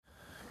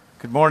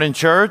Good morning,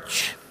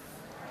 church.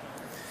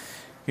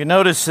 You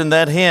notice in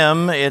that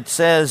hymn, it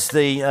says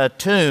the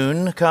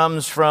tune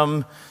comes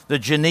from the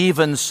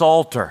Genevan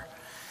Psalter.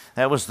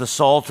 That was the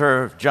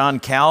Psalter of John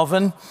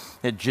Calvin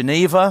at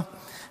Geneva,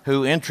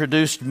 who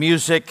introduced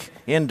music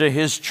into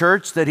his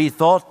church that he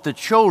thought the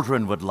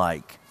children would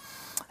like.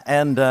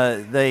 And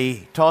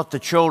they taught the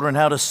children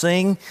how to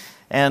sing,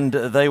 and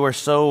they were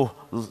so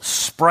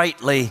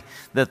sprightly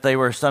that they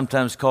were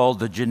sometimes called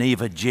the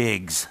Geneva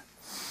Jigs.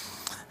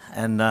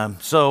 And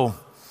so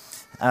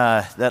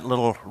that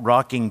little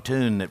rocking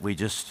tune that we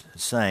just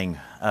sang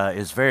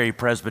is very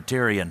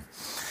Presbyterian.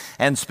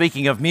 And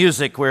speaking of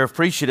music, we're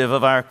appreciative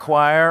of our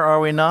choir, are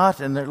we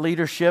not? And their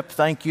leadership,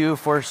 thank you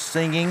for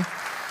singing.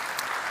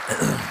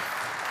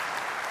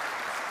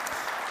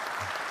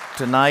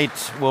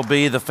 Tonight will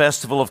be the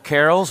Festival of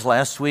Carols.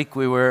 Last week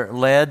we were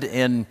led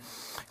in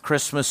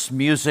Christmas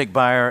music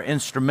by our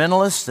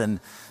instrumentalists,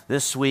 and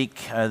this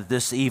week,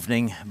 this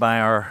evening,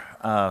 by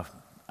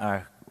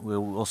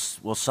we'll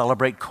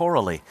celebrate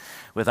chorally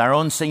with our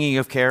own singing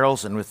of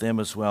carols and with them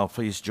as well.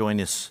 Please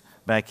join us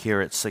back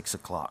here at 6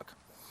 o'clock.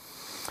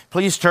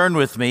 Please turn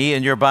with me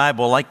in your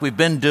Bible, like we've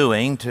been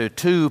doing, to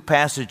two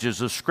passages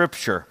of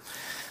Scripture.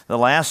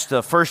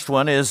 The first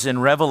one is in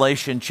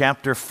Revelation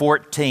chapter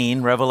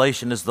 14.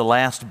 Revelation is the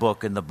last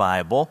book in the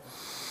Bible.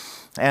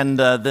 And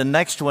the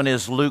next one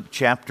is Luke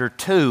chapter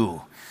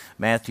 2.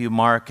 Matthew,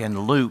 Mark,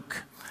 and Luke,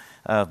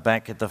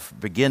 back at the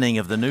beginning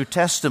of the New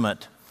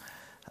Testament.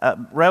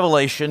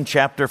 Revelation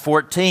chapter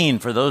 14.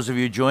 For those of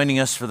you joining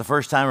us for the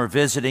first time or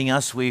visiting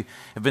us, we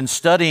have been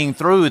studying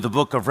through the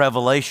book of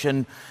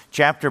Revelation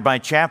chapter by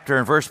chapter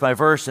and verse by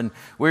verse, and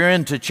we're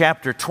into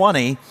chapter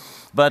 20,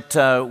 but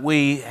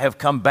we have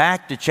come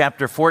back to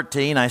chapter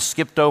 14. I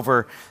skipped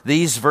over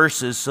these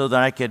verses so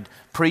that I could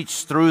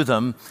preach through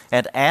them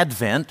at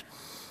Advent,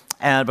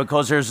 and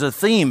because there's a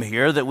theme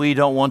here that we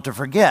don't want to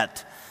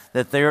forget,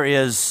 that there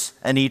is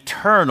an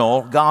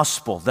eternal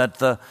gospel, that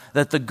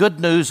the good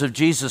news of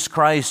Jesus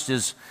Christ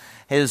is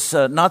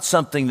not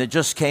something that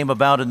just came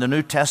about in the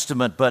New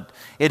Testament, but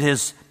it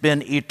has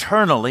been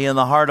eternally in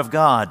the heart of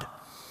God.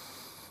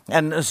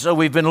 And so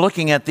we've been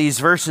looking at these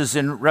verses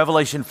in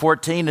Revelation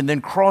 14 and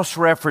then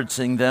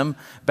cross-referencing them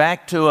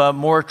back to a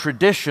more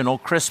traditional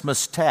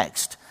Christmas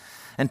text,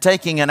 and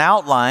taking an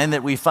outline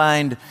that we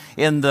find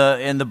in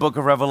the book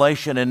of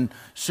Revelation and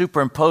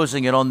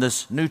superimposing it on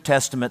this New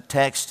Testament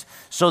text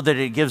so that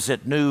it gives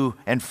it new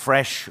and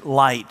fresh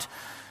light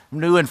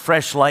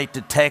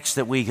to texts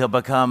that we have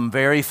become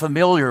very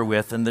familiar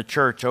with in the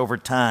church over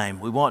time.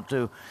 We want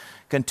to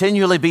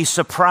continually be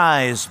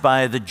surprised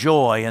by the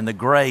joy and the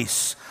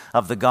grace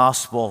of the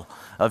gospel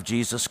of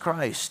Jesus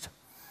Christ.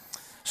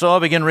 So I'll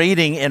begin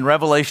reading in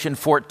Revelation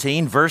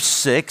 14, verse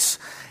 6,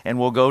 and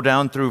we'll go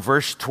down through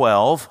verse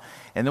 12.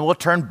 And then we'll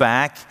turn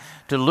back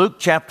to Luke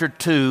chapter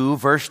 2,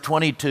 verse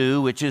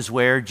 22, which is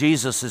where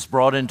Jesus is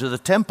brought into the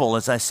temple,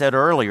 as I said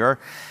earlier,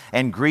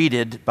 and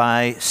greeted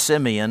by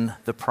Simeon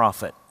the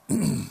prophet.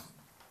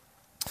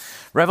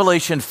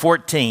 Revelation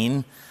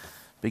 14,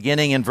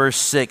 beginning in verse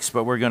 6,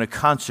 but we're going to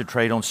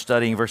concentrate on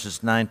studying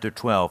verses 9 through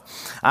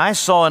 12. I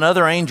saw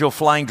another angel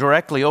flying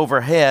directly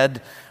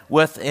overhead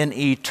with an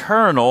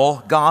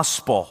eternal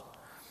gospel.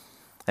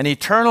 An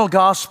eternal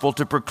gospel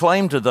to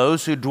proclaim to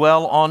those who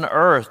dwell on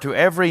earth, to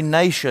every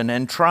nation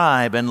and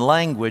tribe and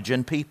language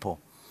and people.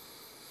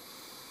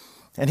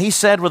 And he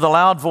said with a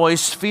loud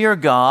voice, "Fear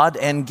God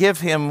and give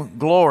him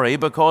glory,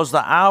 because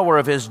the hour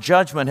of his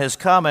judgment has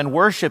come, and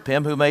worship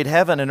him who made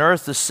heaven and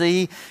earth, the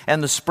sea,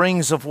 and the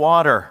springs of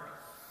water."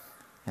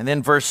 And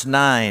then verse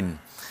 9,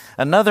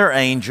 another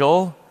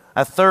angel,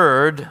 a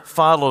third,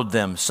 followed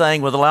them,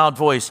 saying with a loud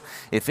voice,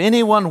 "If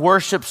anyone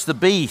worships the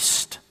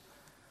beast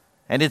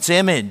and its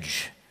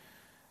image,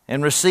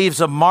 and receives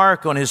a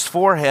mark on his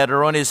forehead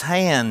or on his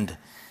hand,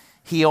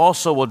 he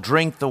also will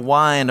drink the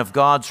wine of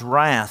God's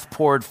wrath,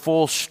 poured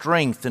full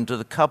strength into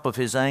the cup of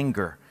his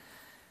anger.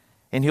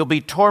 And he'll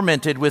be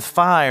tormented with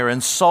fire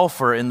and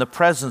sulfur in the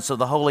presence of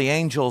the holy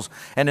angels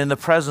and in the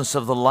presence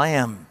of the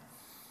Lamb.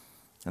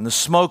 And the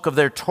smoke of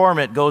their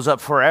torment goes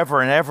up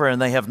forever and ever,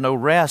 and they have no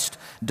rest,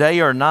 day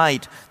or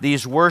night,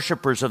 these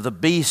worshipers of the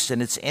beast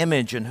and its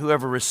image, and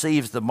whoever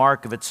receives the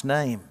mark of its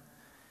name.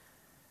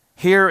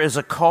 Here is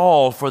a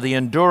call for the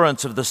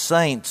endurance of the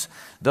saints,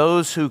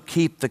 those who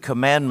keep the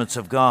commandments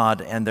of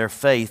God and their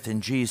faith in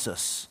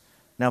Jesus."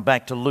 Now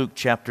back to Luke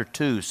chapter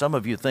 2. Some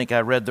of you think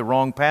I read the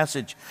wrong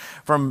passage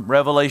from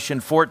Revelation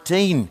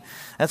 14.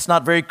 That's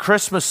not very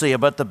Christmassy,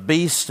 about the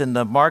beast and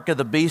the mark of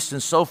the beast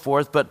and so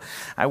forth, but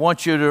I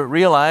want you to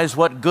realize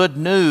what good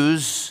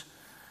news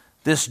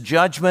this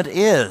judgment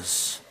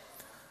is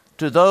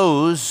to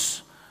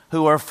those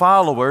who are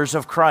followers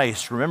of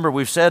Christ. Remember,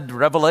 we've said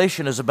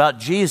Revelation is about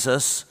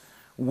Jesus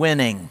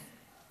winning.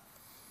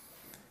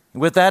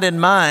 With that in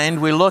mind,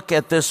 we look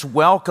at this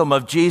welcome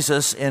of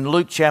Jesus in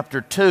Luke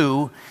chapter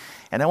 2,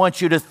 and I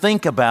want you to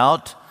think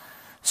about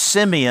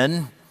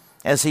Simeon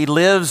as he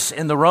lives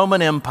in the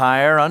Roman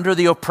Empire under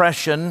the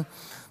oppression,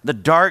 the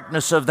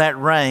darkness of that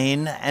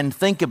reign and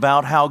think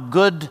about how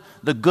good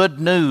the good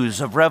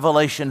news of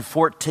Revelation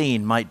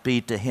 14 might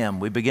be to him.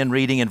 We begin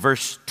reading in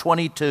verse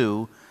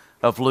 22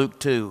 of Luke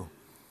 2.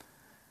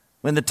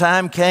 When the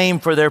time came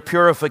for their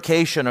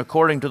purification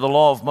according to the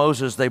law of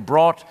Moses, they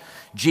brought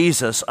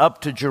Jesus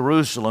up to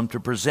Jerusalem to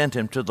present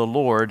him to the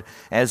Lord,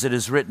 as it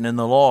is written in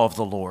the law of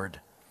the Lord.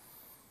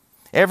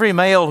 Every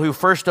male who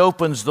first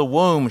opens the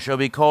womb shall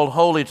be called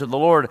holy to the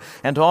Lord,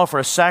 and to offer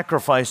a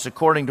sacrifice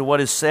according to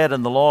what is said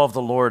in the law of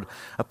the Lord,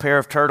 a pair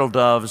of turtle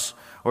doves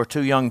or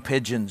 2 young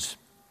pigeons.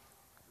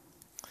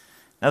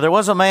 Now there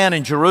was a man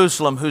in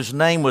Jerusalem whose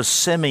name was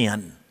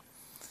Simeon,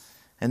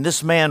 and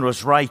this man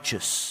was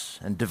righteous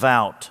and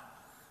devout.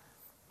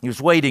 He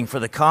was waiting for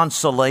the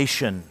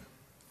consolation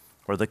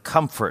or the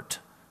comfort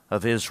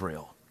of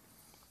Israel,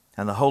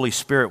 and the Holy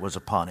Spirit was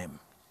upon him.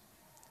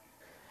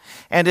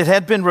 And it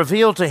had been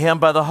revealed to him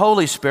by the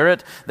Holy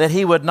Spirit that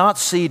he would not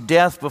see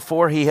death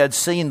before he had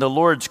seen the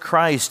Lord's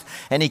Christ.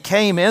 And he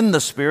came in the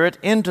Spirit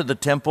into the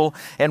temple.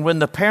 And when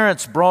the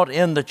parents brought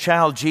in the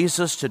child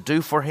Jesus to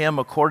do for him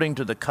according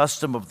to the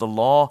custom of the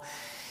law,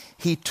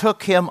 he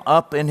took him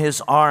up in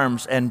his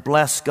arms and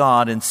blessed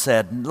God and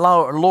said,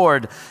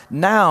 Lord,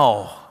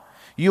 now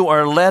you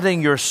are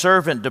letting your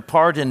servant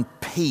depart in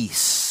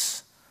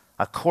peace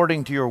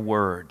according to your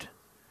word.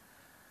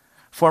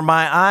 For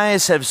my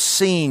eyes have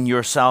seen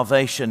your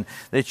salvation,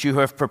 that you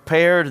have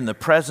prepared in the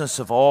presence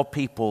of all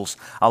peoples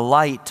a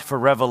light for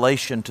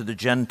revelation to the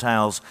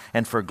Gentiles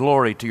and for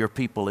glory to your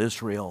people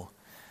Israel.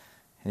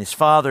 And his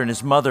father and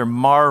his mother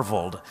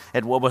marveled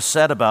at what was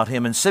said about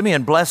him. And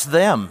Simeon blessed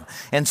them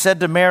and said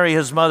to Mary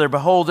his mother,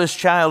 Behold, this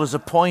child is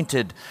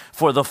appointed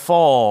for the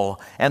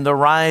fall and the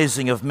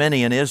rising of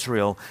many in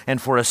Israel, and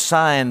for a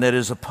sign that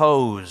is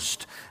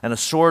opposed. And a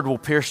sword will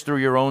pierce through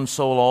your own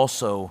soul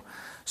also,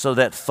 so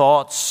that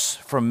thoughts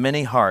from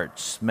many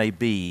hearts may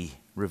be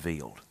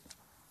revealed.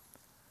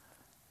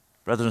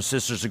 Brothers and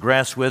sisters, the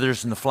grass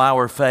withers and the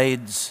flower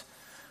fades,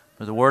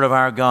 but the word of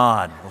our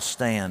God will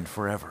stand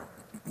forever.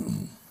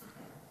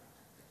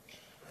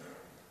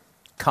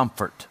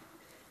 Comfort,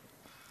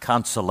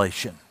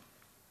 consolation.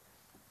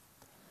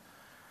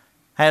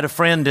 I had a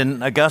friend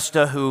in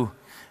Augusta who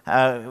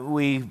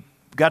we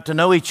got to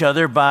know each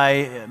other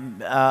by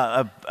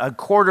a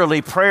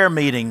quarterly prayer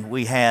meeting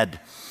we had.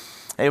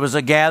 It was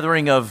a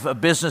gathering of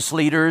business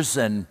leaders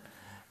and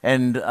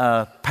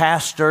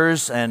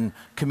pastors and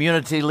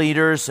community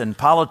leaders and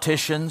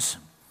politicians.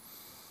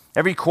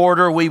 Every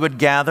quarter we would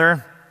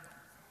gather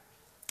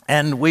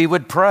and we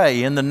would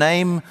pray in the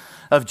name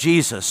of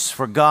Jesus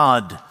for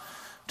God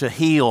to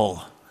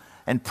heal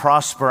and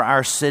prosper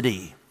our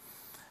city,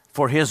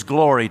 for His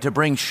glory, to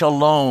bring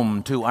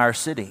shalom to our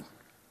city.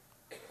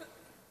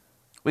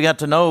 We got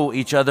to know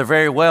each other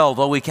very well,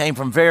 though we came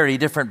from very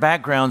different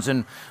backgrounds.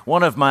 And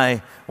one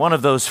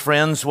of those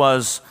friends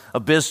was a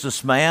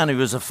businessman. He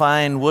was a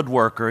fine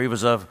woodworker. He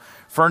was a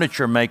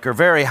furniture maker,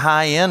 very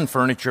high-end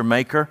furniture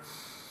maker,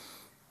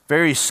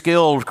 very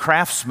skilled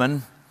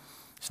craftsman.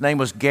 His name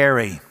was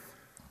Gary.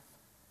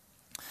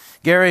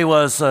 Gary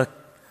was a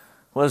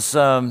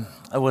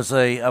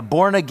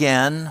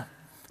born-again,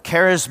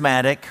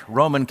 charismatic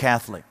Roman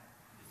Catholic,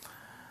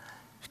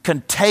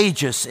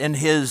 contagious in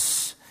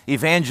his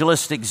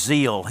evangelistic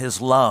zeal, his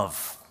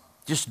love,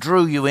 just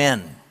drew you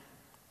in,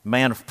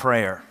 man of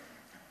prayer.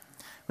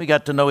 We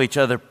got to know each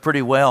other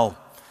pretty well.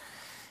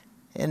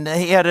 And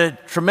he had a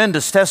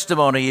tremendous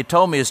testimony. He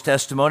told me his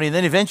testimony, and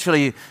then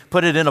eventually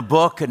put it in a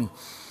book.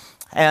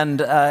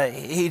 And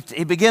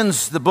he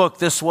begins the book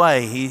this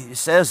way. He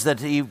says that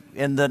he,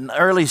 in the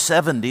early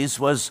 70s,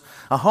 was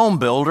a home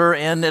builder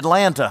in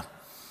Atlanta,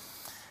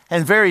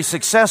 and very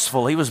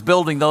successful. He was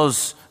building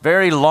those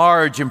very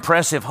large,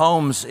 impressive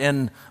homes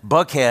in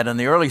Buckhead in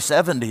the early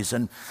 70s,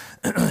 and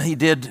he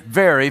did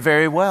very,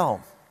 very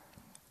well.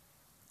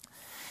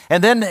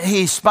 And then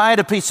he spied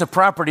a piece of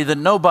property that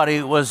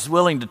nobody was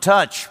willing to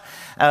touch.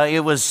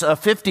 It was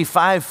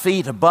 55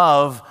 feet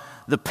above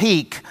the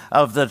peak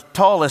of the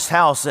tallest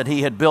house that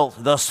he had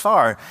built thus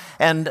far,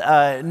 and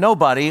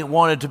nobody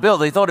wanted to build.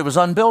 They thought it was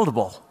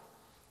unbuildable.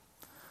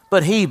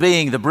 But he,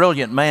 being the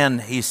brilliant man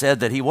he said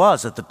that he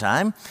was at the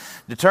time,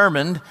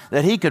 determined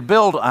that he could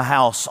build a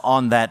house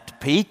on that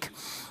peak.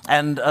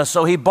 And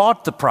so he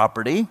bought the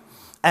property,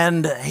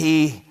 and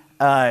he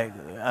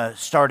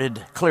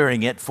started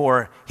clearing it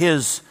for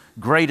his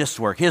greatest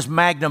work, his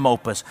magnum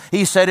opus.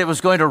 He said it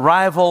was going to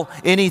rival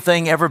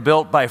anything ever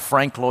built by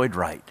Frank Lloyd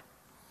Wright.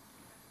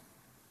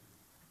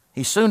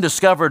 He soon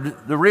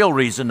discovered the real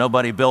reason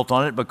nobody built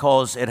on it,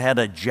 because it had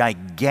a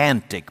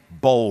gigantic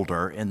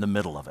boulder in the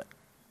middle of it.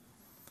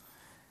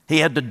 He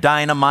had to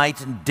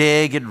dynamite and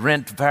dig and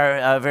rent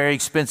very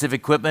expensive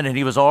equipment, and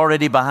he was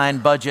already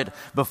behind budget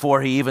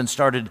before he even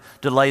started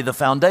to lay the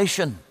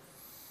foundation.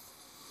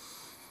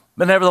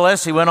 But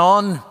nevertheless, he went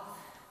on.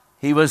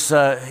 He was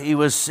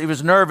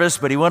nervous,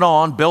 but he went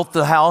on, built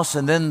the house,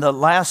 and then the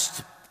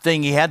last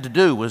thing he had to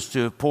do was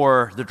to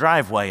pour the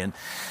driveway,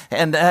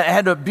 and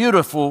had a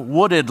beautiful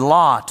wooded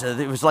lot.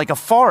 It was like a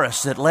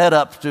forest that led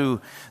up to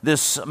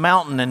this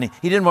mountain, and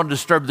he didn't want to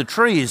disturb the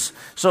trees.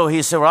 So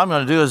he said, what I'm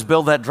going to do is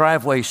build that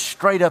driveway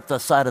straight up the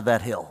side of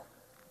that hill.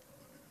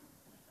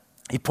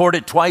 He poured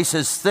it twice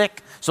as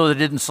thick so that it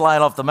didn't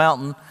slide off the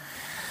mountain,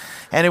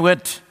 and it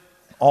went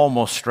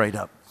almost straight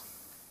up.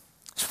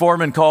 His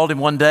foreman called him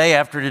one day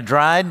after it had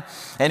dried,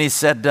 and he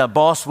said,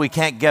 boss, we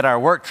can't get our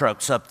work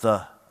trucks up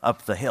the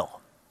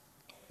hill,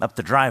 up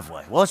the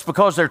driveway. Well, it's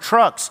because they're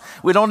trucks.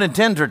 We don't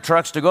intend for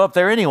trucks to go up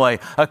there anyway.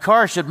 A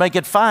car should make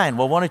it fine.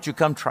 Well, why don't you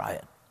come try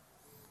it?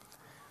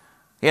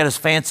 He had his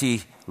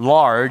fancy,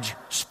 large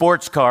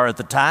sports car at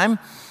the time,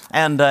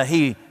 and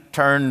he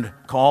turned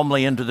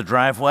calmly into the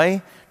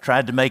driveway,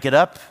 tried to make it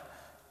up.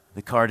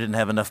 The car didn't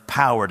have enough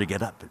power to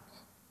get up. It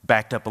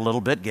backed up a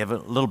little bit, gave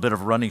it a little bit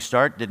of a running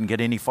start, didn't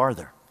get any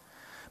farther.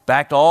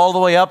 Backed all the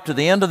way up to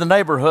the end of the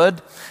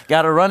neighborhood,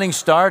 got a running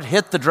start,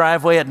 hit the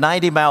driveway at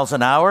 90 miles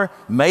an hour,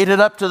 made it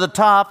up to the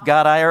top,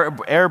 got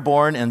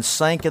airborne, and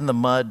sank in the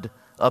mud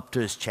up to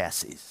his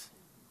chassis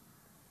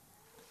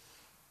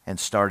and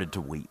started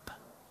to weep.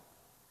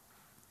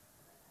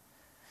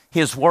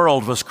 His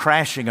world was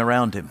crashing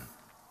around him.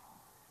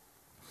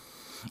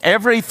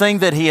 Everything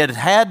that he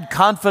had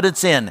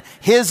confidence in,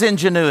 his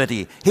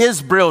ingenuity,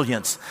 his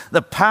brilliance,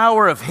 the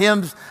power of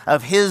his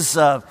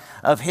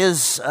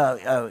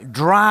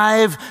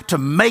drive to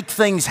make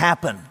things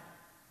happen,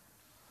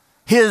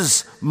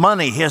 his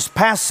money, his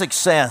past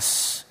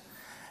success,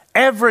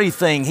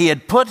 everything he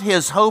had put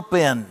his hope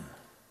in,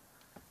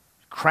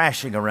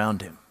 crashing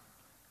around him.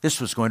 This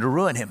was going to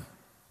ruin him.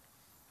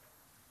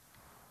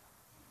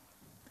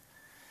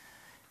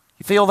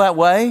 You feel that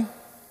way?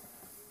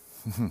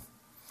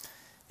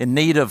 In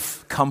need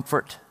of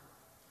comfort?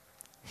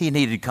 He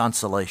needed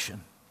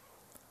consolation.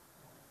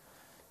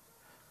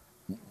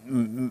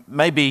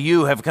 Maybe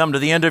you have come to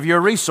the end of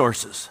your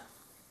resources.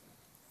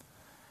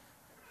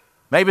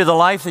 Maybe the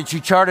life that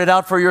you charted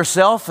out for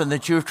yourself and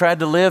that you've tried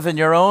to live in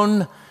your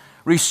own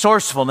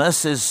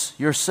resourcefulness is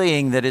you're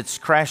seeing that it's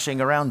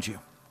crashing around you.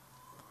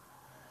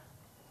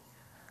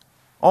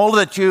 All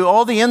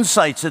the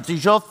insights that you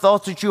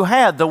thought that you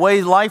had, the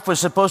way life was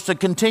supposed to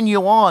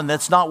continue on,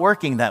 that's not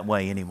working that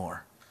way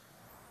anymore.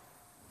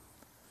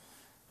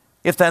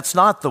 If that's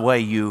not the way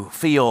you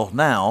feel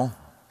now,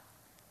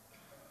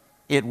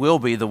 it will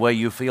be the way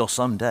you feel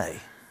someday.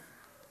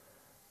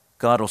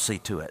 God will see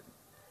to it.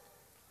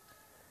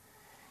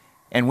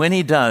 And when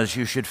He does,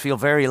 you should feel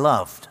very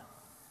loved,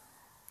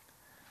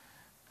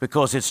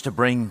 because it's to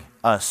bring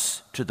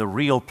us to the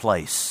real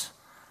place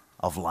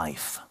of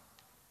life.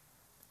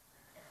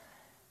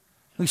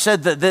 We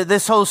said that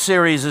this whole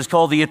series is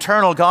called The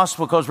Eternal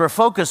Gospel because we're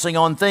focusing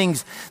on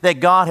things that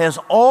God has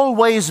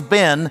always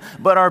been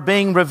but are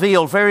being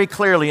revealed very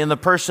clearly in the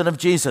person of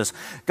Jesus.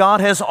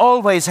 God has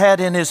always had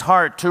in His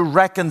heart to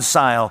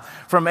reconcile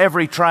from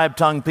every tribe,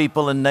 tongue,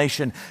 people, and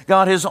nation.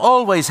 God has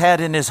always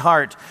had in His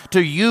heart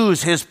to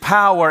use His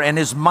power and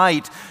His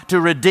might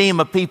to redeem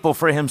a people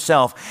for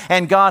Himself.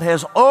 And God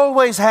has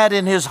always had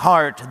in His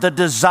heart the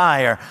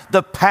desire,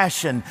 the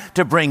passion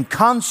to bring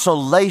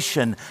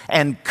consolation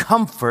and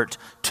comfort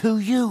to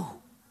you.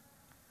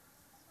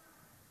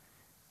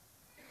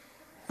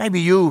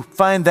 Maybe you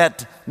find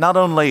that not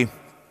only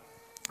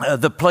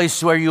the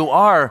place where you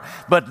are,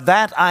 but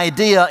that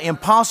idea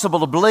impossible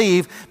to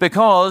believe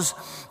because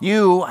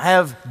you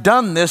have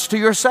done this to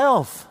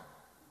yourself.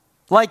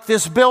 Like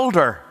this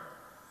builder.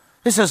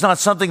 This is not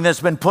something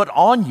that's been put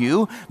on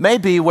you.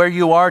 Maybe where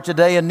you are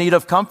today in need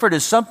of comfort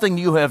is something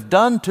you have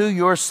done to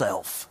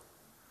yourself.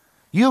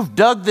 You've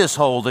dug this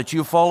hole that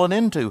you've fallen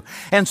into.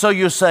 And so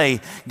you say,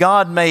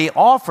 God may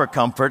offer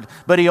comfort,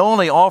 but He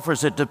only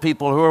offers it to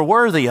people who are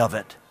worthy of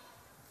it.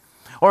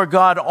 Or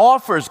God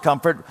offers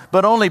comfort,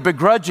 but only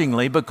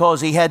begrudgingly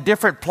because He had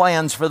different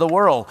plans for the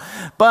world.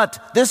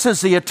 But this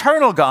is the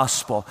eternal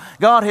gospel.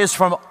 God has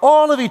from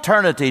all of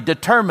eternity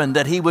determined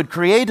that He would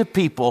create a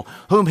people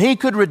whom He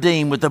could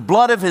redeem with the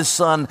blood of His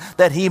Son,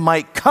 that He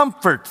might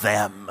comfort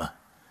them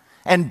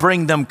and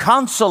bring them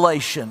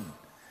consolation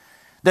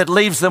that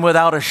leaves them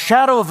without a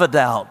shadow of a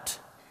doubt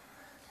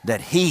that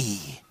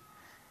He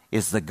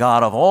is the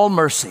God of all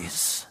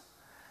mercies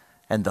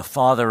and the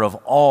Father of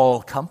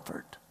all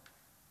comfort.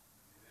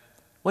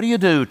 What do you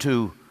do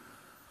to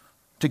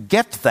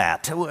get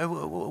that?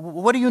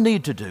 What do you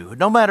need to do?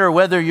 No matter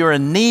whether you're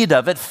in need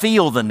of it,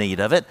 feel the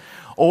need of it,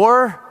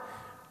 or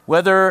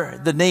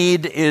whether the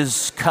need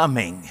is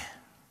coming.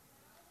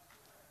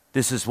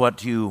 This is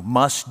what you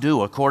must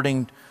do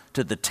according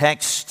to the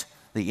text,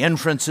 the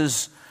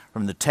inferences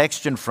from the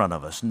text in front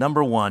of us.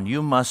 Number one,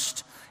 you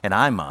must, and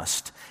I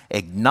must,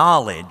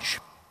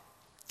 acknowledge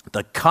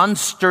the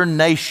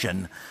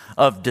consternation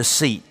of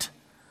deceit.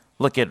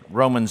 Look at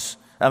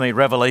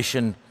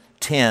Revelation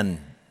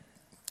 10,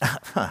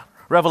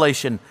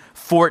 Revelation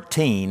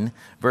 14,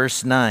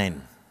 verse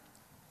 9.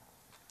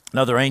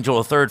 Another angel,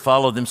 a third,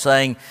 followed them,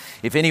 saying,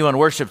 if anyone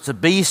worships the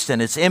beast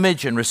and its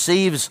image and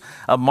receives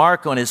a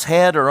mark on his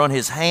head or on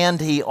his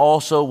hand, he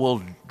also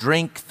will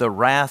drink the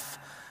wrath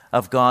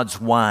of God's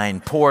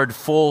wine, poured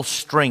full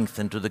strength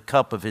into the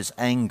cup of his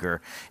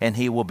anger, and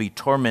he will be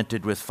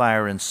tormented with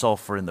fire and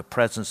sulfur in the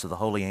presence of the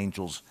holy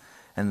angels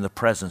and in the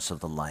presence of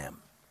the Lamb.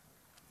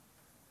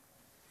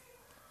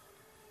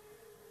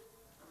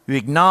 You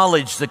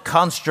acknowledge the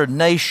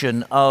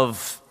consternation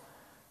of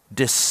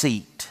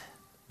deceit.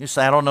 You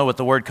say, I don't know what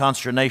the word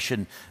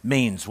consternation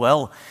means.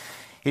 Well,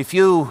 if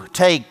you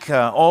take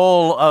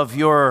all of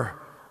your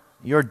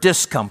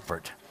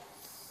discomfort,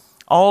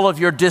 all of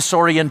your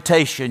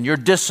disorientation, your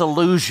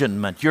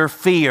disillusionment, your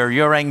fear,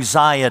 your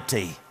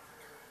anxiety,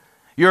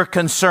 your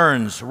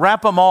concerns,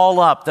 wrap them all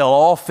up. They'll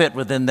all fit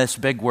within this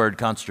big word,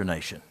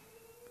 consternation.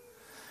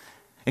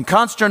 And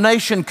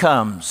consternation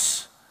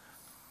comes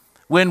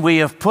when we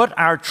have put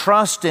our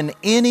trust in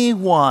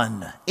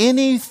anyone,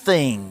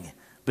 anything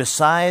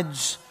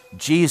besides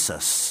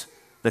Jesus,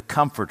 the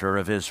Comforter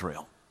of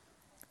Israel.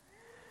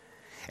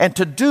 And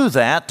to do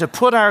that, to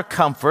put our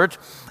comfort,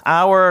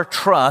 our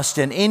trust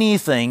in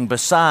anything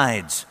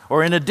besides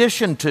or in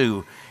addition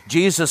to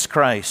Jesus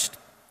Christ,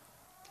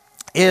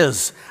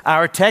 is,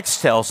 our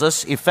text tells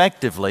us,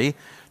 effectively,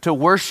 to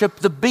worship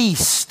the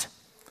beast.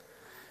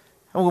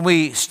 When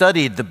we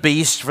studied the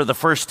beast for the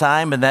first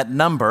time and that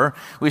number,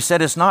 we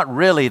said it's not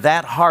really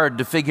that hard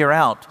to figure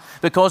out,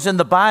 because in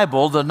the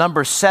Bible, the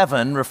number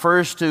 7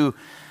 refers to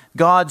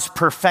God's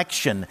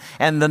perfection,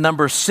 and the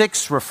number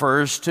 6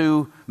 refers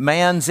to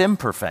man's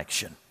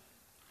imperfection.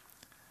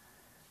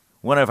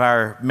 One of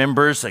our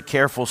members, a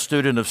careful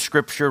student of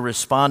Scripture,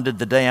 responded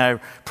the day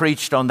I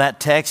preached on that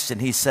text,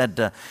 and he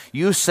said,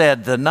 you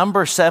said the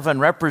number 7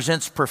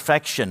 represents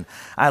perfection.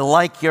 I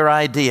like your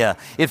idea.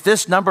 If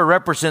this number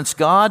represents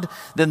God,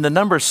 then the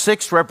number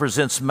 6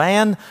 represents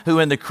man, who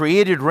in the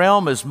created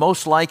realm is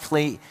most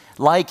likely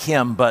like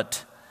him,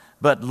 but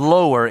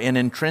lower in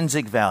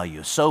intrinsic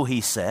value. So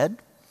he said,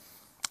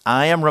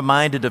 I am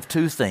reminded of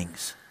two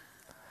things.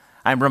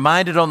 I'm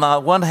reminded on the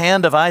one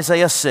hand of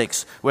Isaiah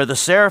 6, where the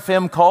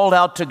seraphim called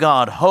out to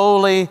God,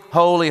 holy,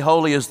 holy,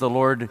 holy is the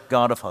Lord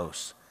God of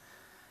hosts.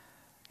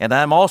 And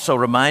I'm also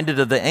reminded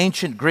of the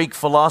ancient Greek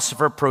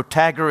philosopher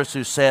Protagoras,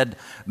 who said,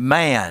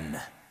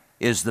 man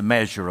is the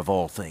measure of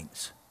all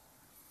things.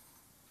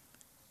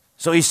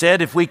 So he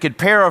said, if we could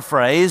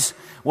paraphrase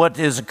what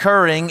is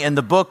occurring in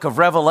the book of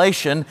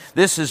Revelation,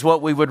 this is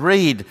what we would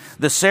read.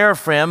 The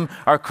seraphim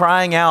are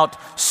crying out,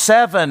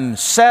 7,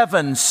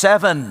 7,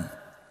 7.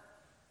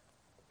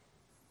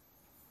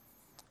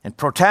 And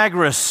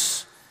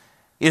Protagoras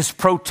is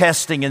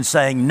protesting and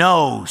saying,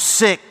 no,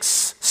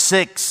 6,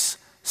 6,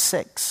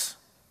 6.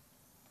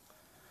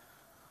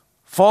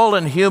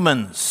 Fallen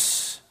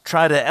humans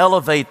try to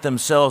elevate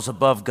themselves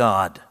above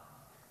God.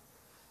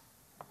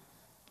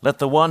 Let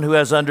the one who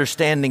has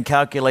understanding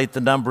calculate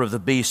the number of the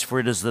beast, for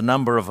it is the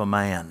number of a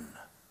man.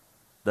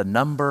 The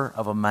number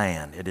of a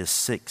man. It is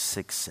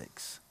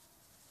 666.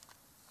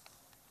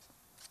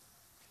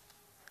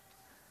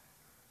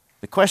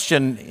 The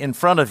question in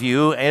front of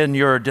you and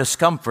your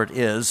discomfort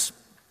is,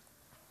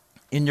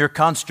 in your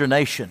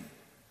consternation,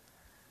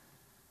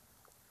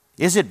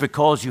 is it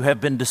because you have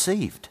been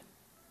deceived?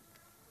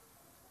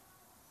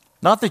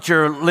 Not that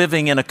you're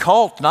living in a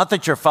cult, not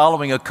that you're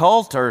following a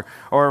cult or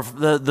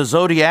the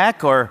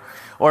zodiac or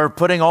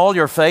putting all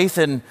your faith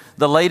in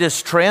the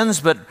latest trends,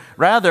 but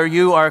rather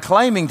you are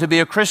claiming to be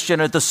a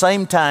Christian. At the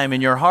same time,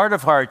 in your heart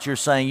of hearts, you're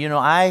saying, you know,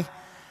 I'm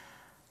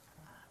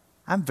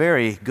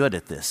very good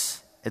at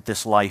this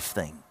life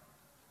thing.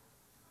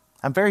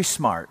 I'm very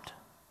smart.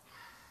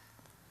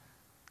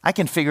 I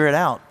can figure it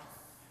out.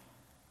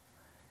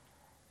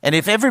 And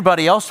if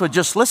everybody else would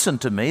just listen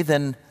to me,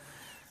 then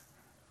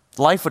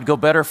life would go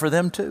better for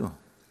them too.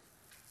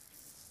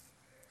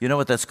 You know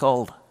what that's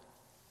called?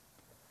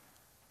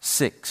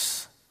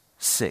 6,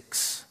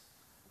 6,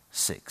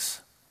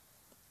 6.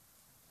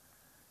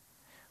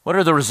 What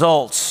are the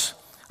results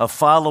of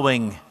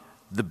following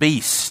the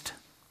beast,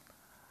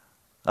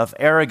 of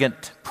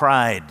arrogant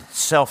pride,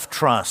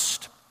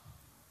 self-trust?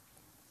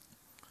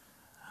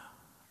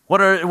 What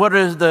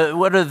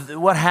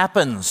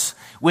happens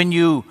when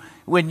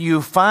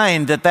you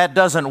find that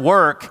doesn't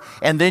work,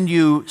 and then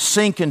you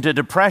sink into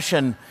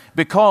depression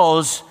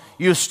because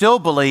you still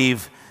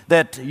believe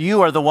that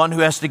you are the one who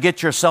has to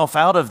get yourself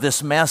out of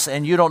this mess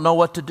and you don't know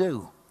what to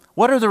do?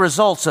 What are the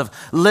results of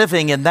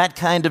living in that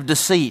kind of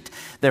deceit?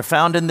 They're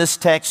found in this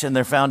text, and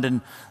they're found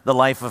in the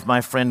life of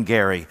my friend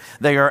Gary.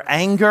 They are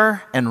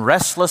anger and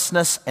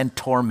restlessness and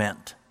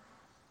torment.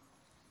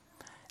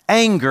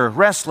 Anger,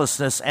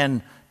 restlessness,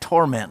 and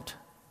torment.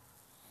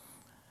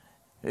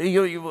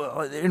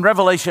 In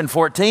Revelation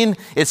 14,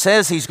 it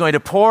says he's going to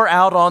pour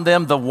out on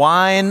them the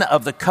wine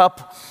of the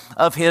cup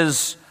of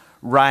his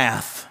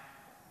wrath.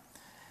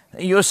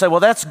 You say, well,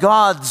 that's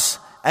God's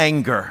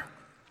anger.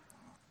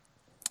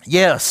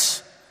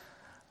 Yes,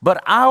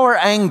 but our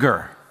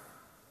anger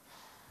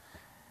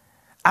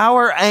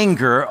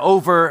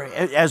over,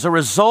 as a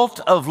result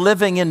of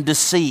living in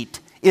deceit,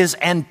 is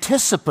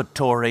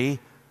anticipatory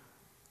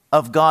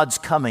of God's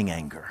coming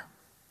anger.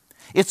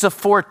 It's a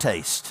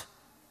foretaste.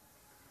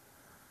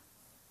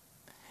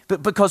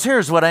 But because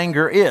here's what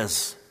anger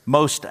is.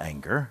 most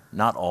anger,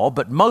 not all,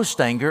 but most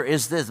anger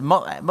is this.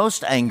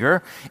 Most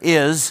anger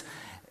is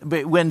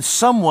when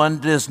someone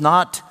does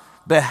not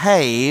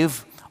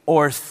behave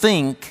or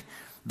think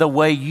the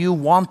way you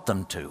want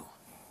them to,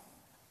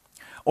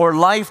 or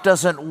life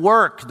doesn't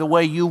work the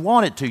way you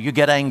want it to. You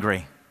get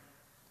angry.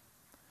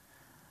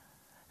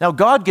 Now,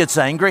 God gets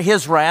angry.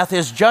 His wrath,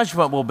 His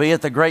judgment will be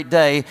at the great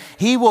day.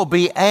 He will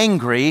be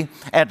angry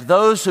at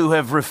those who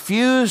have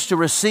refused to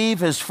receive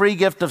His free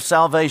gift of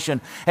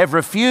salvation, have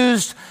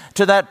refused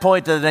to that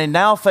point that they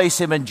now face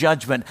Him in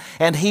judgment.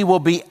 And He will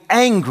be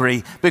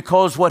angry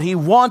because what He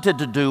wanted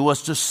to do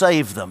was to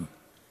save them,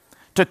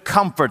 to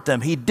comfort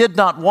them. He did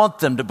not want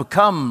them to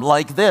become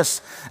like this.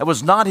 It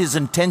was not His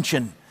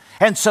intention.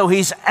 And so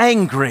He's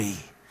angry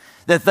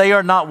that they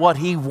are not what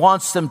He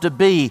wants them to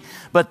be.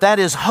 But that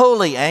is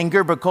holy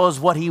anger, because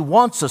what He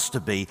wants us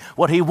to be,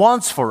 what He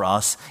wants for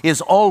us,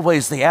 is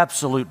always the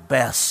absolute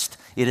best.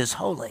 It is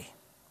holy.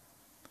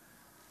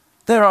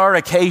 There are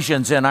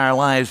occasions in our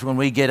lives when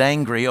we get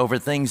angry over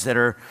things that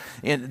are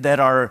in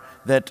the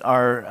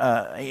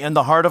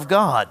heart of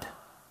God.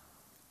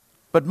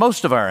 But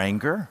most of our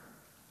anger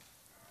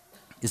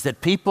is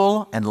that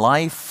people and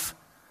life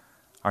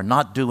are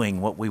not doing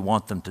what we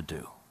want them to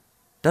do.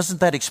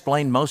 Doesn't that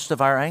explain most of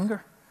our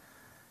anger?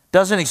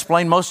 Doesn't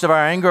explain most of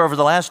our anger over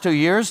the last 2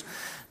 years?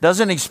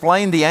 Doesn't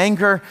explain the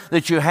anger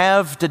that you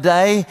have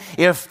today?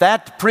 If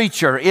that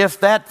preacher, if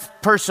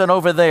that person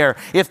over there,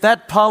 if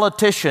that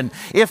politician,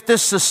 if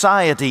this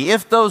society,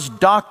 if those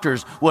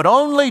doctors would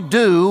only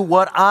do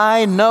what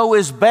I know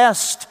is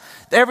best,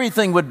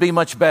 everything would be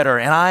much better,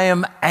 and I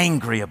am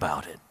angry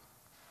about it.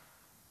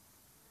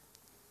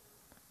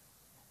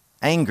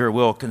 Anger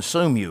will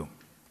consume you.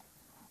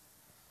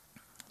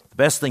 The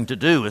best thing to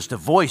do is to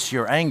voice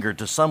your anger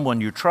to someone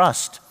you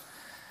trust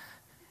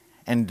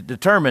and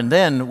determine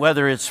then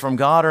whether it's from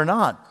God or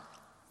not.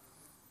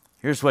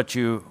 Here's what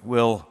you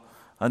will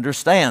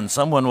understand.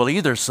 Someone will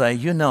either say,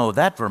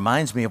 that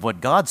reminds me of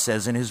what God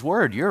says in His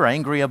Word. You're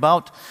angry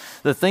about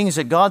the things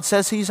that God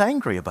says He's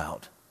angry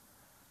about.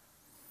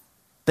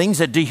 Things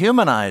that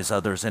dehumanize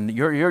others, and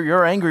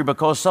you're angry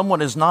because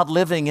someone is not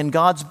living in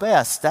God's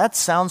best. That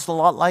sounds a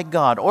lot like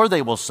God. Or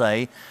they will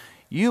say,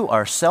 you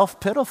are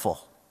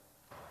self-pitiful.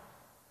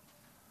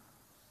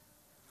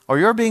 Or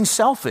you're being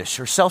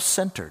selfish or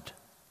self-centered.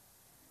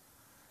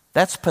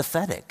 That's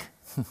pathetic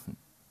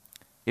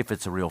if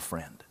it's a real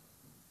friend.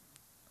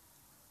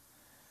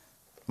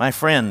 My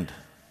friend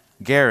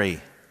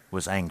Gary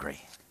was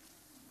angry.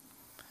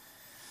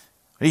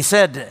 He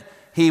said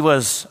he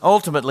was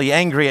ultimately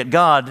angry at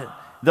God,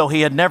 though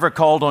he had never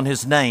called on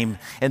His name.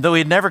 And though he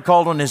had never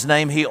called on His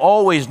name, he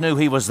always knew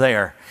He was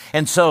there.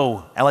 And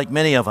so, like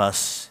many of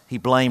us, he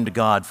blamed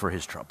God for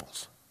his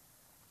troubles.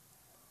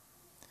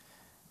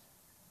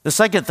 The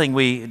second thing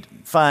we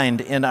find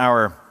in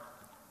our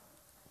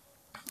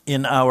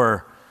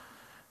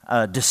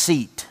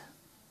deceit,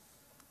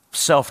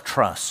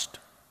 self-trust,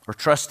 or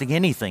trusting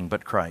anything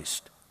but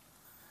Christ,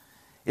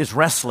 is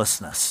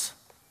restlessness.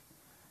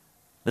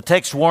 The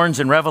text warns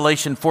in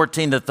Revelation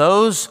 14 that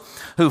those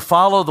who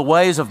follow the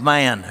ways of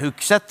man, who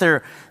set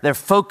their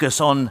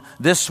focus on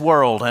this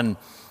world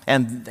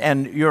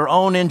and your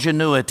own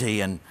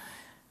ingenuity and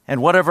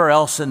whatever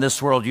else in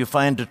this world you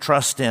find to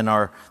trust in,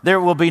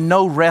 there will be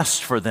no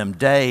rest for them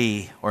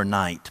day or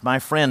night. My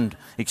friend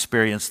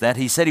experienced that.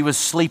 He said he was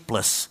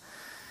sleepless.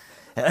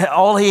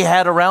 All he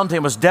had around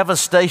him was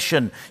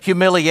devastation,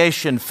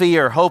 humiliation,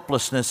 fear,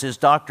 hopelessness. His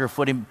doctor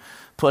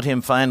put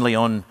him finally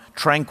on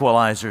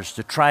tranquilizers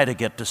to try to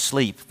get to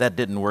sleep. That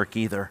didn't work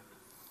either.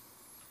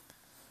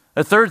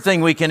 The third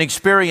thing we can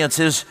experience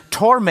is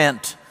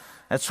torment.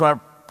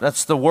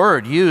 That's the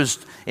word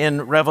used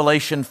in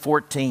Revelation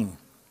 14.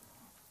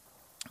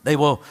 They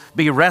will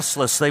be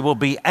restless. They will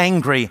be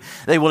angry.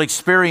 They will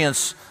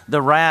experience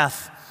the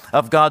wrath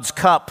of God's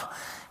cup,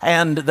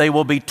 and they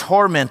will be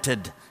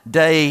tormented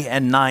day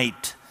and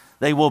night.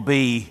 They will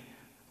be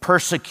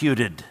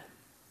persecuted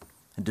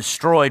and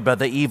destroyed by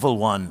the evil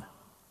one.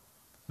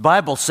 The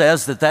Bible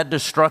says that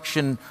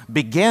destruction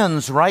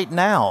begins right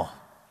now.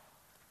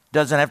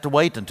 Doesn't have to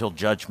wait until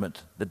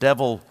judgment. The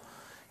devil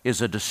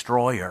is a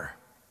destroyer.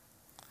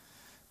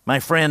 My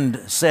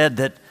friend said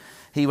that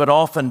he would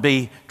often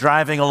be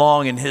driving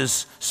along in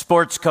his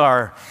sports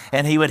car,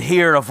 and he would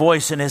hear a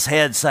voice in his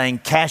head saying,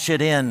 cash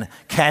it in,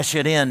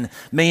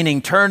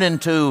 meaning turn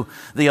into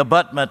the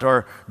abutment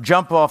or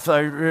jump off,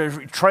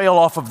 trail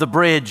off of the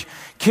bridge,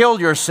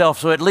 kill yourself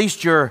so at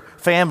least your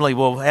family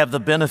will have the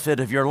benefit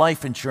of your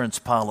life insurance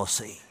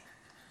policy.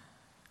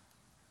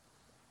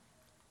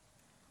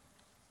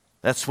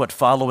 That's what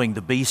following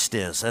the beast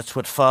is. That's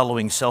what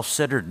following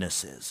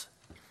self-centeredness is.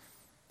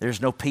 There's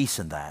no peace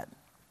in that.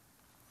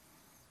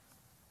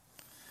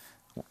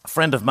 A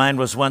friend of mine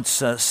was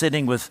once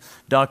sitting with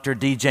Dr.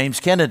 D. James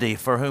Kennedy,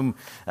 for whom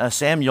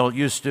Samuel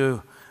used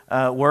to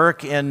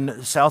work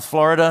in South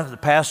Florida, the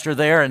pastor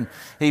there, and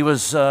he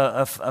was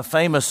a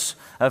famous,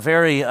 a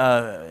very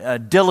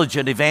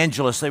diligent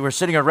evangelist. They were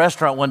sitting in a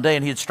restaurant one day,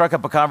 and he had struck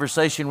up a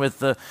conversation with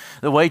the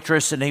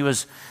waitress, and he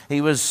was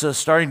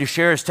starting to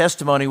share his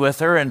testimony with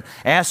her and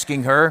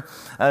asking her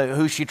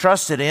who she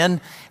trusted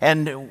in.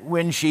 And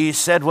when she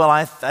said, "Well,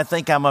 I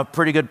think I'm a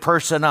pretty good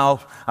person.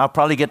 I'll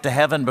probably get to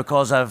heaven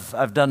because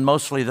I've done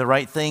mostly the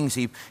right things,"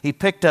 he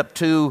picked up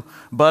 2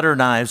 butter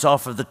knives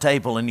off of the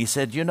table, and he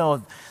said, "You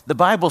know, the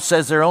Bible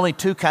says there are only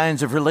 2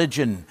 kinds of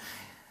religion.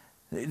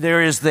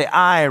 There is the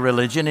I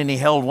religion," and he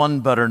held one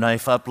butter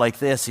knife up like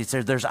this. He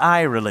said, "There's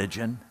I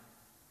religion."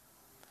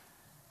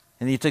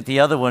 And he took the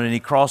other one and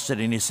he crossed it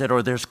and he said,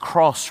 "Or there's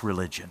cross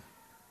religion."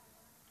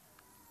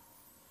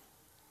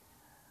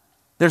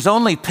 There's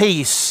only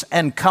peace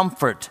and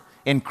comfort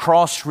in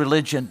cross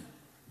religion.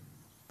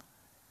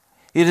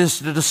 It is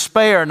the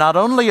despair not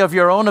only of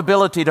your own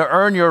ability to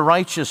earn your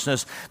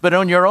righteousness, but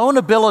on your own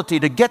ability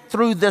to get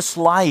through this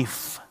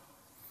life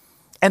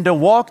and to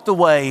walk the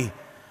way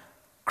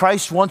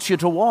Christ wants you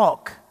to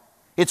walk.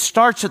 It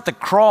starts at the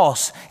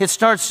cross. It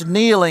starts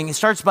kneeling. It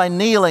starts by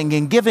kneeling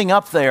and giving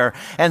up there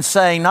and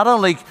saying, not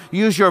only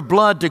use your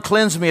blood to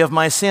cleanse me of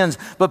my sins,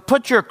 but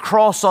put your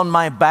cross on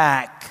my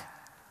back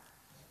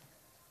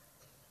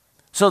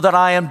so that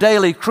I am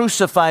daily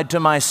crucified to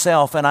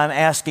myself, and I'm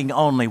asking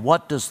only,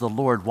 what does the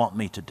Lord want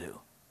me to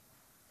do?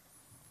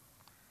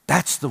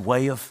 That's the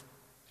way of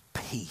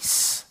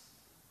peace.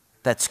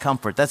 That's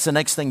comfort. That's the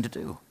next thing to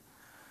do.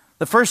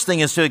 The first thing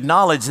is to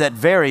acknowledge that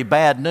very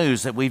bad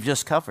news that we've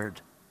just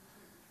covered.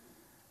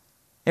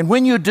 And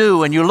when you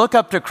do and you look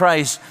up to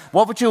Christ,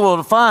 what you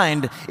will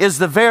find is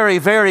the very,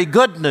 very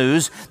good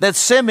news that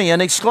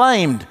Simeon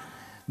exclaimed.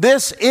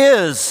 This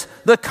is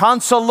the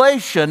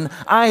consolation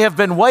I have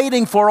been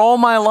waiting for all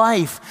my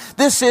life.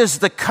 This is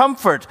the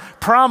comfort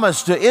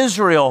promised to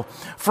Israel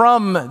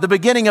from the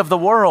beginning of the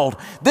world.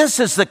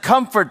 This is the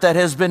comfort that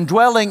has been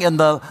dwelling in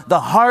the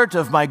heart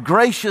of my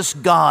gracious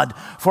God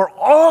for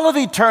all of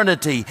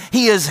eternity.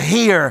 He is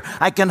here.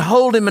 I can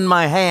hold him in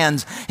my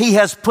hands. He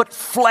has put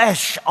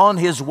flesh on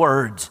his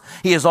words.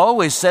 He has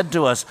always said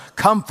to us,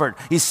 comfort.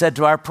 He said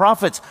to our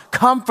prophets,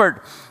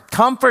 comfort.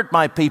 Comfort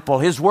my people.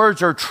 His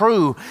words are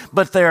true,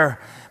 but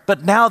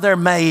now they're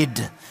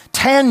made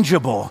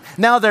tangible.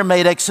 Now they're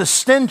made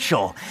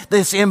existential.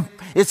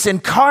 It's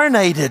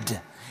incarnated.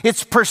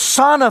 It's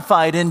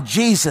personified in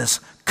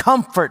Jesus.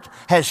 Comfort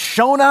has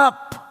shown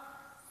up.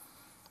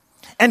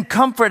 And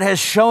comfort has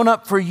shown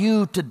up for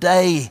you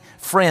today,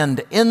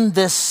 friend, in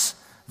this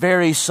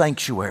very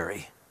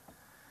sanctuary.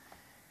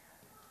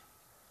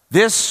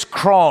 This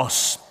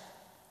cross,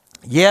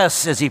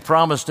 yes, as he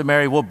promised to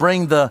Mary, will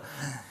bring the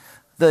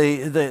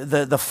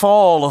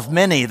fall of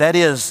many, that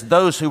is,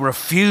 those who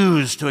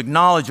refuse to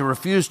acknowledge or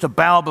refuse to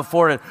bow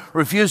before it,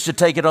 refuse to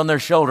take it on their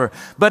shoulder.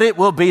 But it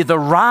will be the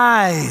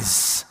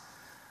rise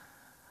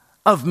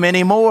of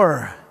many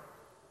more.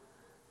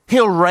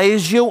 He'll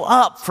raise you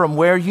up from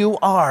where you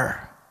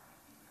are.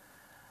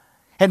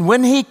 And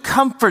when he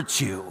comforts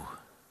you,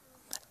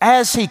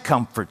 as he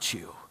comforts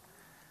you,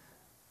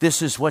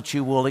 this is what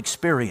you will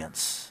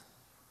experience.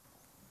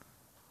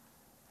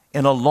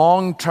 In a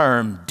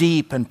long-term,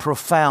 deep, and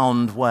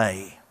profound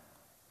way.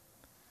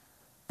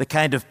 The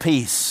kind of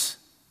peace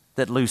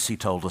that Lucy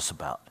told us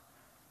about.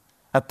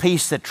 A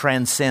peace that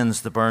transcends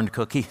the burned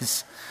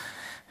cookies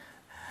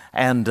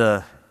and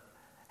the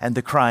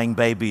crying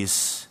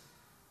babies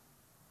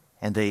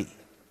and the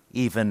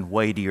even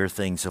weightier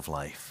things of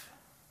life.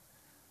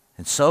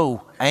 And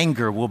so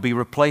anger will be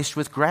replaced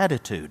with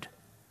gratitude.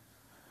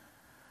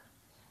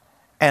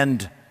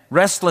 And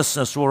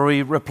restlessness will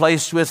be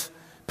replaced with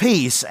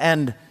peace,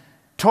 and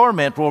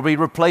torment will be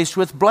replaced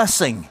with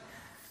blessing.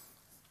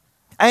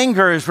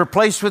 Anger is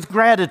replaced with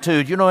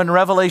gratitude. You know, in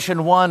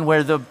Revelation 1,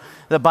 where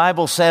the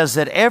Bible says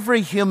that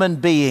every human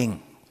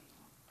being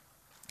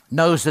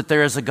knows that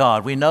there is a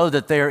God. We know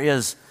that there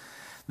is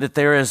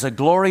a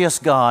glorious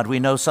God. We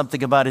know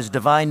something about his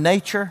divine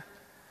nature,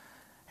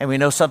 and we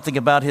know something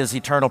about his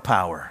eternal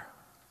power.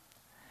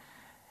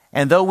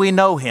 And though we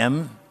know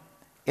him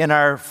in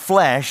our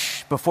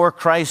flesh before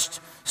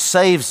Christ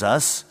saves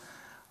us,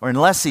 or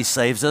unless he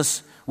saves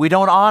us, we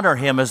don't honor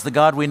him as the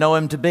God we know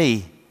him to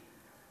be.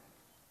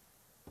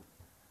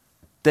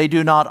 They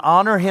do not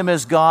honor him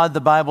as God,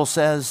 the Bible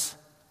says,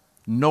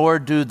 nor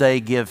do they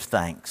give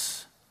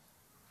thanks.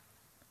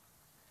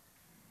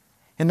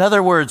 In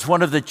other words,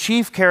 one of the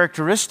chief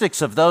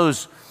characteristics of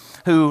those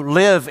who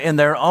live in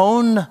their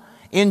own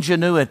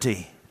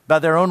ingenuity, by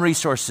their own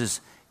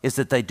resources, is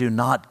that they do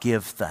not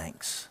give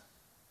thanks.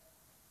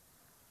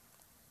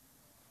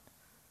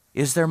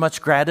 Is there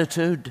much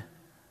gratitude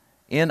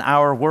in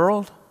our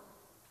world?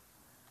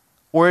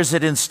 Or is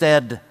it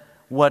instead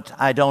what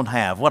I don't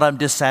have, what I'm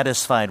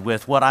dissatisfied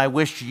with, what I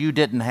wish you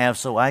didn't have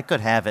so I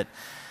could have it?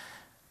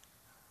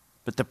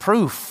 But the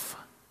proof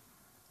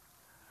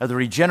of the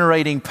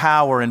regenerating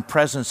power and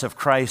presence of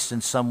Christ in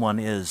someone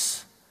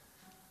is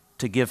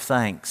to give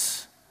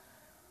thanks,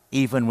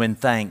 even when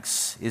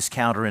thanks is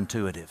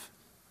counterintuitive.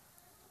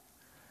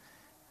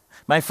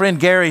 My friend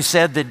Gary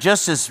said that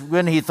just as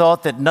when he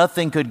thought that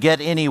nothing could get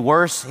any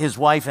worse, his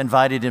wife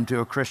invited him to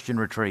a Christian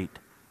retreat.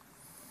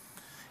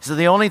 So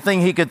the only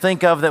thing he could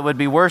think of that would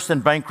be worse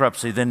than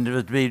bankruptcy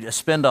would be to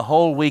spend a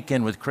whole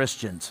weekend with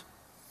Christians.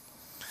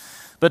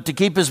 But to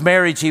keep his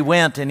marriage, he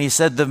went, and he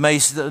said the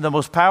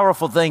most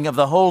powerful thing of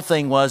the whole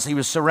thing was he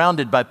was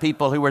surrounded by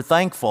people who were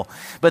thankful.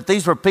 But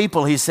these were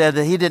people, he said,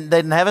 that they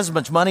didn't have as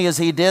much money as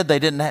he did.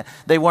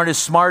 They weren't as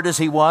smart as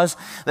he was.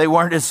 They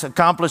weren't as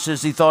accomplished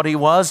as he thought he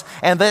was.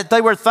 And that they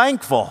were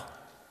thankful.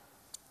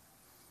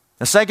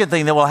 The second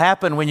thing that will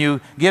happen when you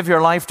give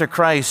your life to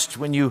Christ,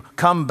 when you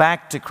come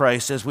back to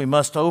Christ, as we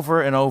must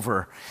over and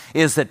over,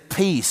 is that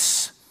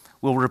peace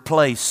will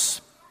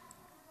replace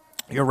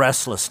your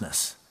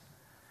restlessness.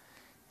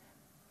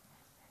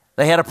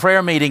 They had a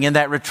prayer meeting in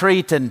that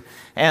retreat, and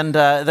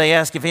they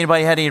asked if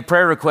anybody had any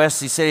prayer requests.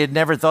 He said he had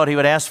never thought he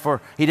would ask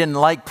for, he didn't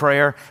like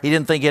prayer. He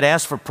didn't think he'd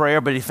ask for prayer,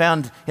 but he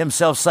found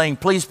himself saying,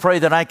 "Please pray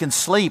that I can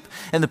sleep."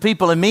 And the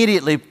people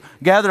immediately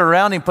gathered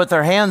around him, put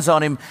their hands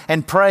on him,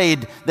 and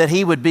prayed that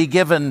he would be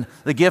given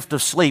the gift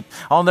of sleep.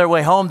 On their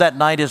way home that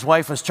night, his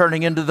wife was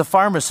turning into the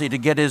pharmacy to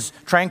get his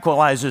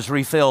tranquilizers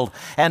refilled.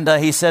 And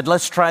he said,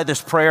 "Let's try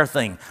this prayer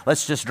thing.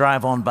 Let's just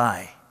drive on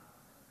by."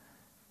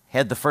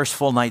 Had the first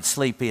full night's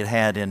sleep he had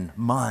had in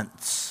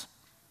months.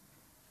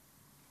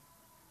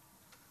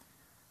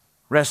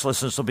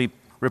 Restlessness will be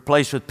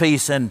replaced with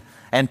peace, and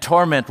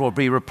torment will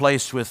be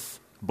replaced with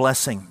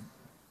blessing.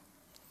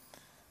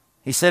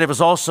 He said it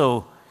was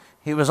also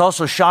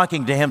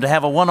shocking to him to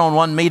have a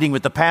one-on-one meeting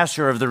with the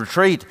pastor of the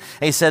retreat.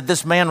 He said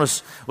this man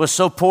was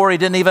so poor he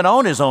didn't even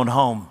own his own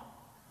home.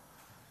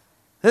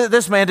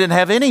 This man didn't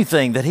have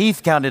anything that he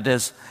counted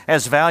as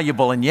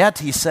valuable, and yet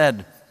he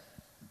said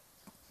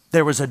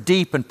there was a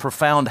deep and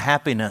profound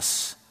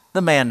happiness.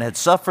 The man had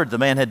suffered, the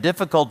man had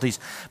difficulties,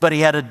 but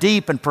he had a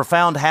deep and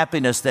profound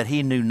happiness that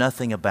he knew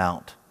nothing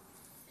about.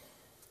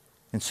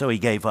 And so he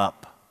gave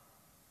up.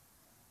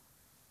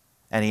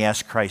 And he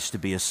asked Christ to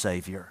be his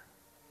Savior.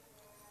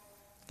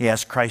 He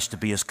asked Christ to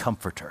be his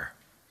comforter.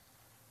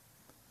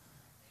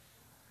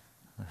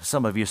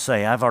 Some of you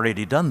say, "I've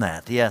already done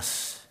that."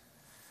 Yes.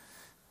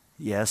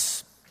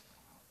 Yes.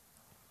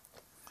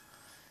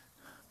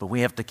 But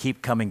we have to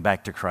keep coming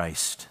back to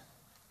Christ.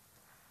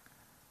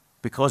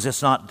 Because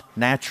it's not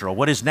natural.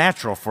 What is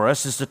natural for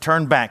us is to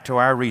turn back to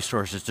our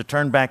resources, to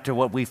turn back to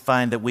what we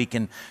find that we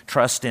can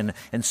trust in.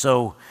 And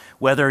so,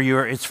 whether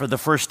it's for the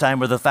first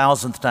time or the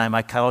 1,000th time,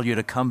 I call you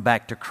to come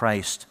back to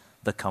Christ,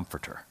 the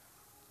Comforter.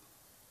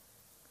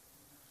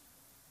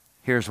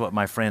 Here's what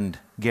my friend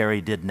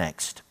Gary did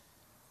next.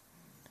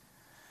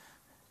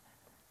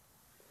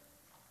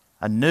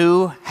 A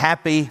new,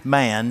 happy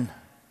man,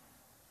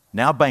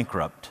 now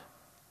bankrupt,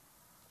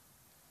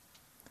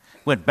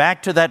 went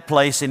back to that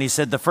place, and he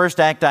said the first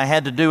act I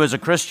had to do as a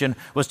Christian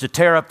was to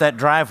tear up that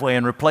driveway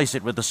and replace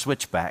it with a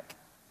switchback,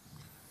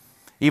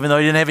 even though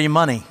he didn't have any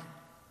money.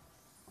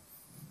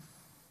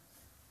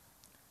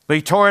 But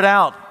he tore it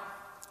out.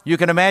 You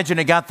can imagine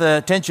it got the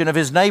attention of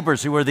his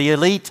neighbors who were the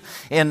elite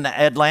in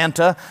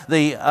Atlanta.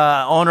 The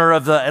owner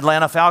of the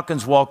Atlanta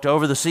Falcons walked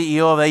over. The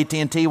CEO of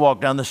AT&T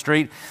walked down the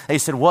street. They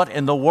said, "What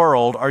in the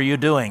world are you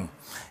doing?"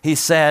 He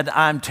said,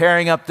 "I'm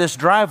tearing up this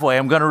driveway.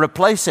 I'm going to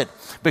replace it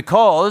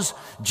because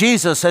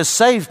Jesus has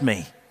saved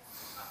me."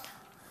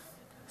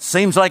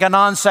 Seems like a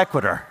non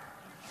sequitur,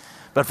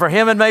 but for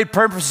him it made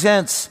perfect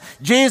sense.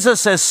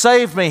 Jesus has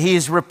saved me.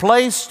 He's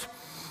replaced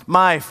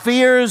my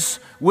fears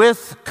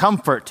with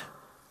comfort.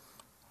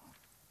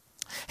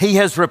 He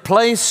has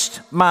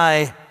replaced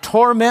my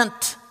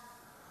torment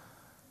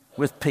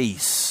with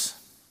peace.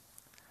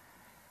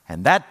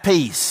 And that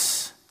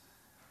peace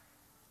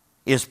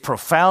is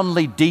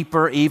profoundly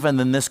deeper even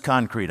than this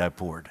concrete I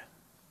poured.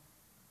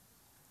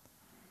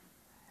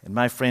 And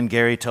my friend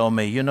Gary told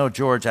me, "You know,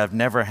 George, I've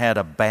never had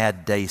a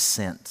bad day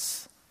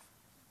since."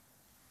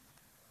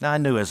 Now, I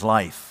knew his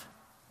life.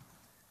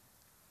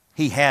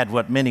 He had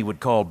what many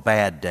would call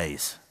bad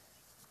days.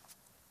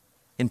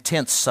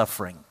 Intense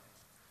suffering,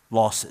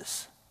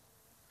 losses.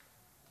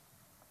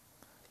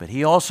 But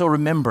he also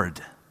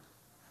remembered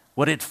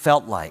what it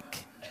felt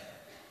like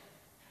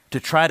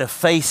to try to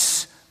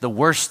face the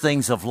worst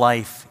things of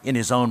life in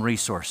his own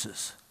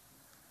resources.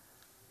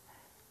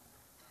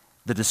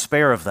 The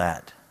despair of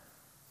that.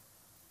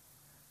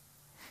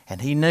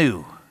 And he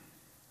knew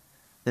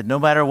that no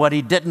matter what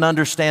he didn't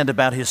understand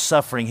about his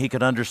suffering, he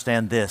could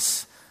understand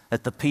this,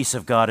 that the peace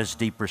of God is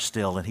deeper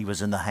still, and he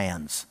was in the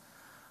hands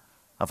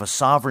of a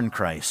sovereign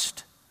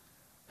Christ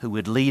who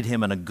would lead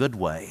him in a good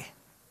way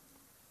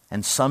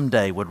and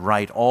someday would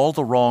right all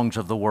the wrongs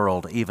of the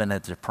world, even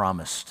as it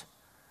promised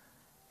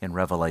in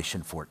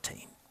Revelation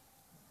 14.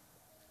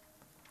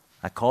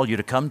 I call you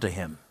to come to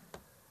him,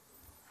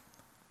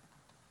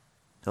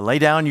 to lay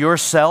down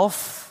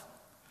yourself,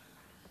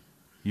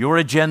 your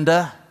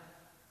agenda,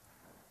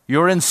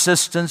 your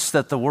insistence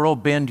that the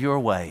world bend your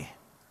way.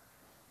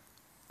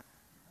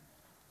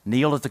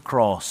 Kneel at the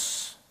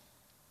cross.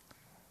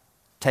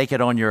 Take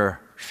it on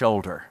your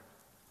shoulder.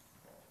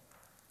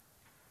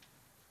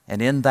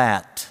 And in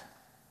that,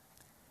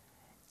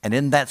 And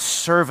in that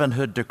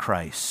servanthood to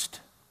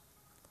Christ,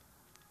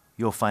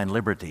 you'll find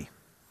liberty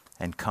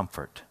and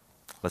comfort.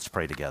 Let's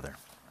pray together.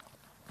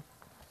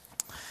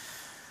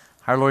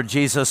 Our Lord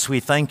Jesus, we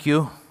thank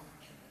you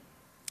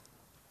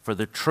for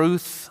the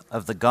truth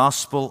of the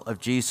gospel of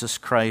Jesus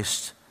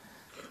Christ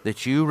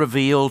that you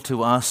revealed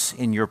to us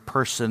in your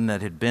person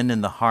that had been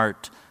in the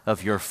heart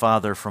of your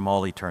Father from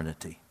all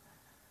eternity.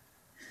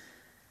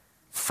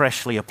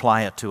 Freshly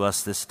apply it to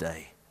us this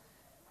day.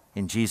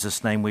 In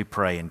Jesus' name we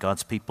pray, and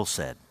God's people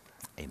said,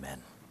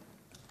 amen.